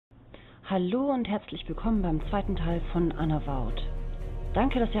Hallo und herzlich willkommen beim zweiten Teil von Unavowed.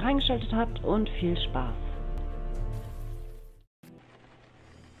 Danke, dass ihr reingeschaltet habt und viel Spaß.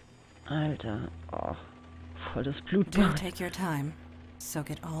 Alter, oh, voll das Blutbad. Do take your time. Soak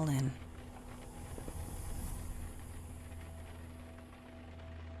it all in.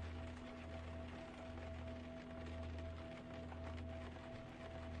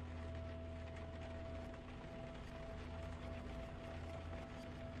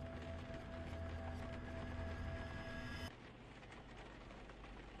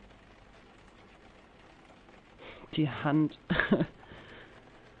 Die Hand.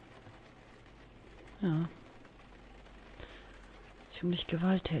 Ja. Ziemlich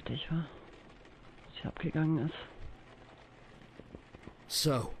gewalttätig, war. Was hier abgegangen ist.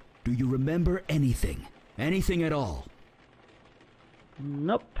 So, do you remember anything? Anything at all?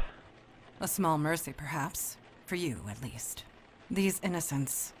 Nope. A small mercy, perhaps. For you, at least. These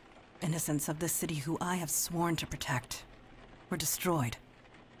innocents of the city who I have sworn to protect, were destroyed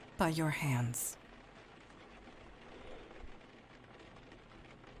by your hands.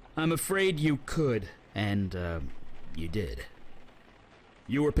 I'm afraid you could, and, you did.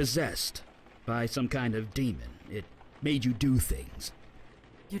 You were possessed by some kind of demon. It made you do things.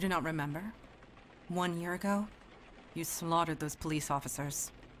 You do not remember? 1 year ago, you slaughtered those police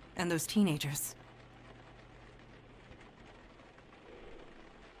officers, and those teenagers.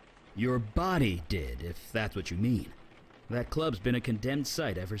 Your body did, if that's what you mean. That club's been a condemned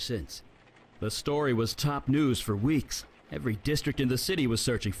site ever since. The story was top news for weeks. Every district in the city was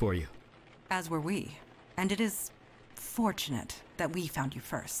searching for you. As were we. And it is fortunate that we found you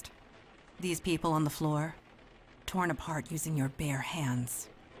first. These people on the floor, torn apart using your bare hands.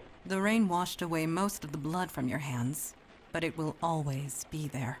 The rain washed away most of the blood from your hands, but it will always be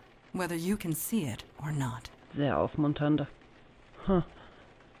there, whether you can see it or not. Sehr aufmunternd. Huh.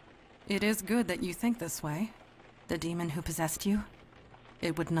 It is good that you think this way. The demon who possessed you,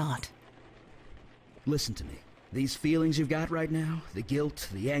 it would not. Listen to me. These feelings you've got right now, the guilt,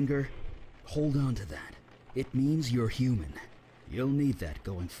 the anger, hold on to that. It means you're human. You'll need that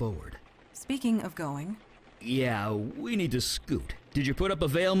going forward. Speaking of going... Yeah, we need to scoot. Did you put up a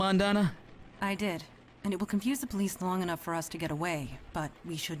veil, Mandana? I did, and it will confuse the police long enough for us to get away, but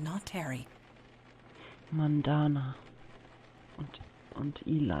we should not tarry. Mandana. Und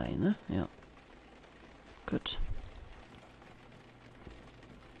Eli, ne? Ja. Gut.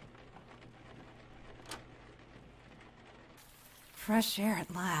 Fresh air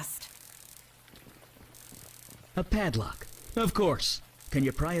at last. A padlock. Of course. Can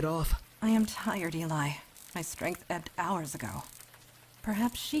you pry it off? I am tired, Eli. My strength ebbed hours ago.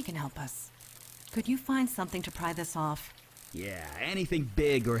 Perhaps she can help us. Could you find something to pry this off? Yeah, anything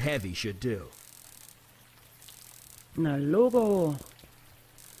big or heavy should do. Na, Logo.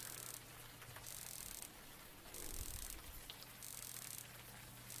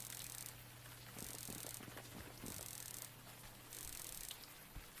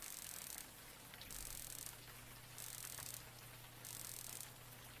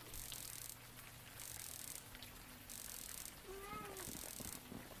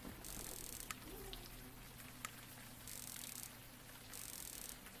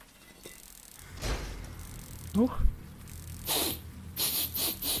 Huch.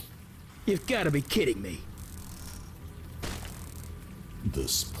 You've got to be kidding me.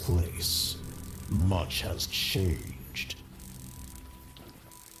 This place, much has changed.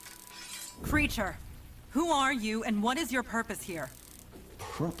 Creature, who are you and what is your purpose here?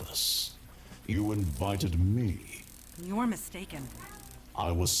 Purpose? You invited me. You're mistaken.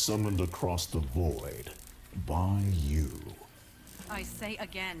 I was summoned across the void by you. I say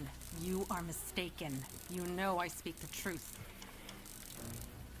again, you are mistaken. You know I speak the truth.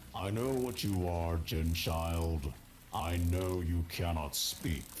 I know what you are, Jinn child. I know you cannot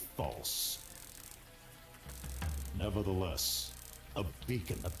speak false. Nevertheless, a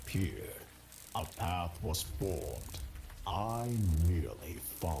beacon appeared. A path was formed. I merely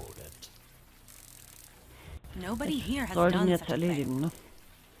followed it. Nobody here has Soll den done jetzt such a thing. erledigen, ne?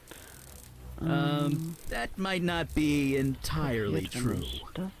 That might not be entirely Wenn true. ich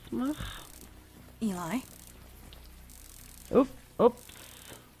das mach. Eli? Ups.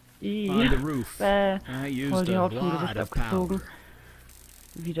 On the roof, I used Voll die a Haut vom lot Gesicht of abgezogen. power.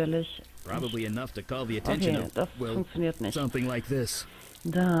 Widerlich. Probably enough to call the attention Okay, of, das well, funktioniert nicht. something like this.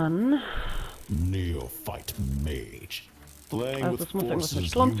 Dann... Neophyte mage. Playing Also with es muss irgendwas mit forces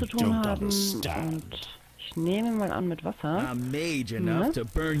Strom you zu tun don't haben. understand. Und ich nehme mal an mit Wasser. I'm mage enough to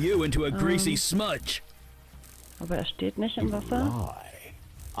burn you into a greasy smudge. Aber er steht nicht im You Wasser. lie.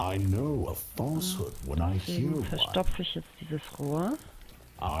 I know a falsehood when I hear Deswegen one. verstopfe ich jetzt dieses Rohr.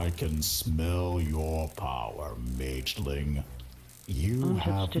 I can smell your power, mageling. You Und jetzt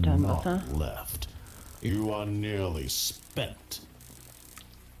have steht er im not Wasser. left. You are nearly spent.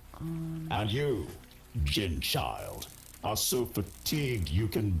 And you, Jin Child, are so fatigued you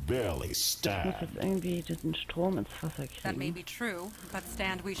can barely Ich muss stand. jetzt irgendwie diesen Strom ins Wasser That may kriegen. be true, but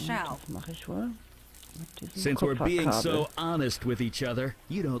stand we Und shall. das mache ich wohl. Mit diesem Since we're being Kupferkabel. so honest with each other,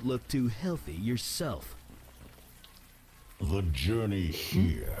 you don't look too healthy yourself. The journey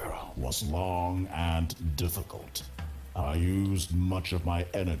here was long and difficult. I used much of my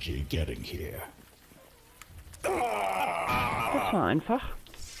energy getting here. Das war einfach.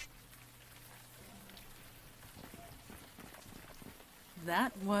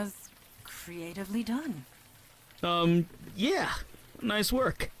 That was creatively done. Yeah. Nice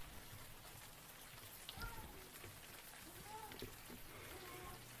work.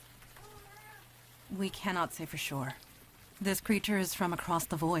 We cannot say for sure. This creature is from across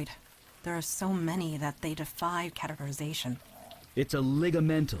the void. There are so many that they defy categorization. It's a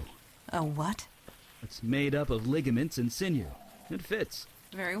ligamental. A what? It's made up of ligaments and sinew. It fits.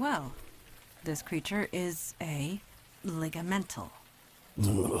 Very well. This creature is a ligamental.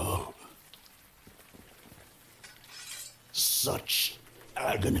 Ugh. Such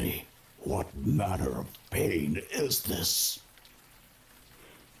agony. What manner of pain is this?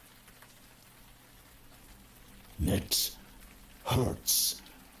 It hurts,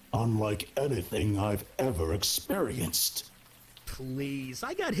 unlike anything I've ever experienced. Please,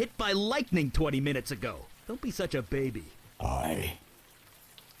 I got hit by lightning 20 minutes ago. Don't be such a baby. That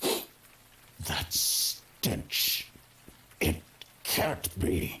stench. It can't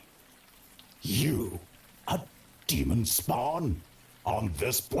be. You, a demon spawn? On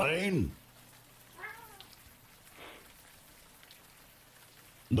this plane?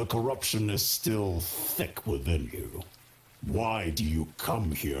 The corruption is still thick within you. Why do you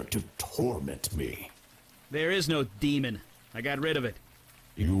come here to torment me? There is no demon. I got rid of it.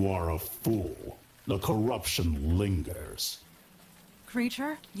 You are a fool. The corruption lingers.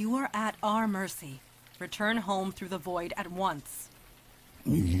 Creature, you are at our mercy. Return home through the void at once.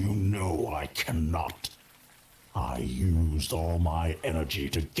 You know I cannot. I used all my energy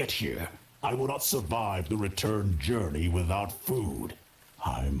to get here. I will not survive the return journey without food.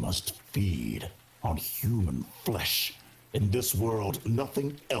 I must feed on human flesh. In this world,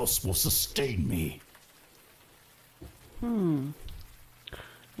 nothing else will sustain me.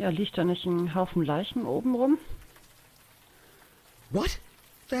 Ja, liegt da nicht ein Haufen Leichen oben rum? What?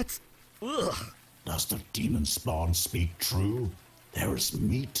 That's... Ugh. Does the demon spawn speak true? There is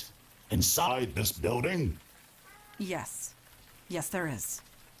meat inside this building? Yes. Yes, there is.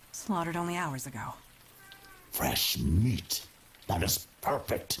 Slaughtered only hours ago. Fresh meat. That is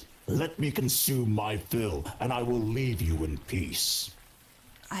perfect. Let me consume my fill, and I will leave you in peace.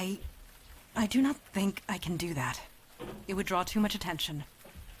 I do not think I can do that. It would draw too much attention.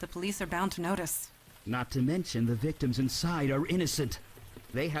 The police are bound to notice. Not to mention the victims inside are innocent.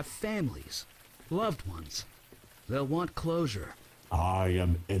 They have families, loved ones. They'll want closure. I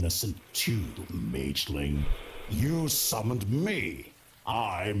am innocent too, mageling. You summoned me.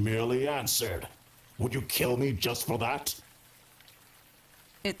 I merely answered. Would you kill me just for that?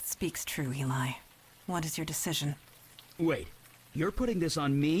 It speaks true, Eli. What is your decision? Wait, you're putting this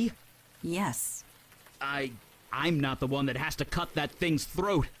on me? Yes. I'm not the one that has to cut that thing's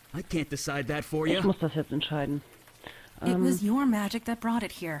throat. I can't decide that for you. Ich muss das jetzt entscheiden. It was your magic that brought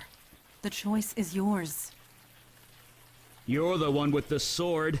it here. The choice is yours. You're the one with the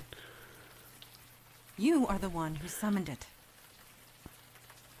sword. You are the one who summoned it.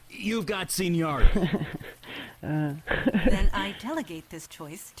 You've got seniority. Then I delegate this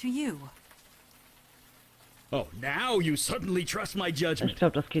choice to you. Oh, now you suddenly trust my Ich judgment.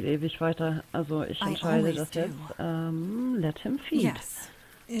 glaube, das geht ewig weiter. Also ich I entscheide always das do. jetzt. Let him feed. Yes.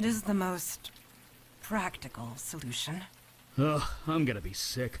 It is the most practical solution. Ugh, I'm gonna be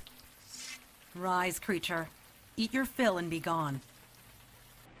sick. Rise, creature. Eat your fill and be gone.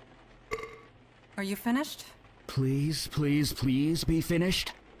 Are you finished? Please, please, please be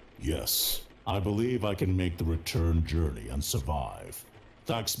finished. Yes. I believe I can make the return journey and survive.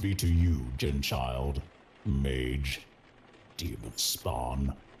 Thanks be to you, Jin Child, Mage, Demon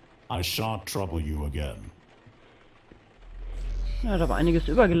Spawn. I shan't trouble you again. Ja, hat aber einiges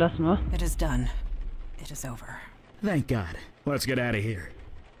übergelassen, wa? It is done. It is over. Thank God. Let's get out of here.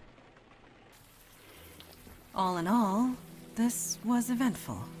 All in all, this was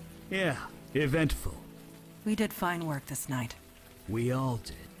eventful. Yeah, eventful. We did fine work this night. We all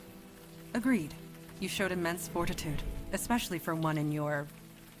did. Agreed. You showed immense fortitude, especially for one in your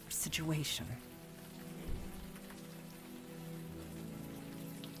situation.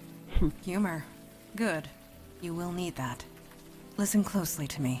 Humor. Good. You will need that. Listen closely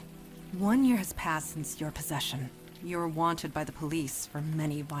to me. 1 year has passed since your possession. You're wanted by the police for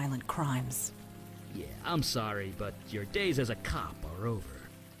many violent crimes. Yeah, I'm sorry, but your days as a cop are over.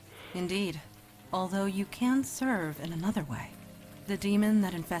 Indeed. Although you can serve in another way. The demon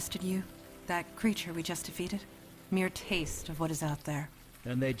that infested you, that creature we just defeated, mere taste of what is out there.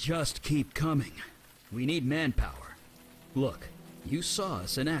 And they just keep coming. We need manpower. Look, you saw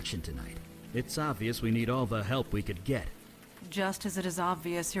us in action tonight. It's obvious we need all the help we could get. Just as it is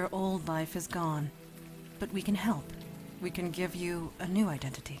obvious your old life is gone. But we can help. We can give you a new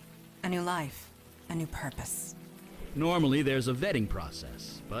identity, a new life, a new purpose. Normally there's a vetting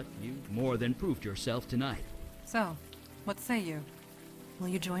process, but you more than proved yourself tonight. So, what say you? Will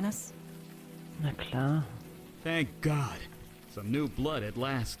you join us? Na klar. Thank God. Some new blood at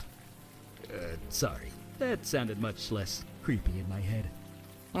last. Sorry. That sounded much less creepy in my head.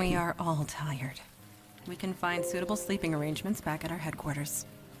 We are all tired. We can find suitable sleeping arrangements back at our headquarters.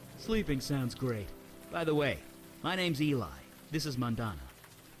 Sleeping sounds great. By the way, my name's Eli. This is Mandana.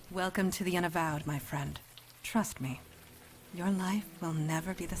 Welcome to the Unavowed, my friend. Trust me, your life will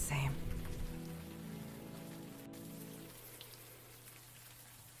never be the same.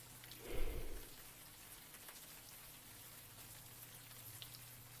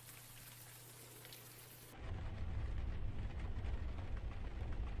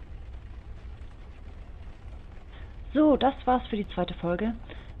 So, das war's für die zweite Folge.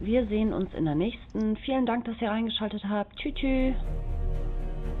 Wir sehen uns in der nächsten. Vielen Dank, dass ihr reingeschaltet habt. Tschüss. Tschüss.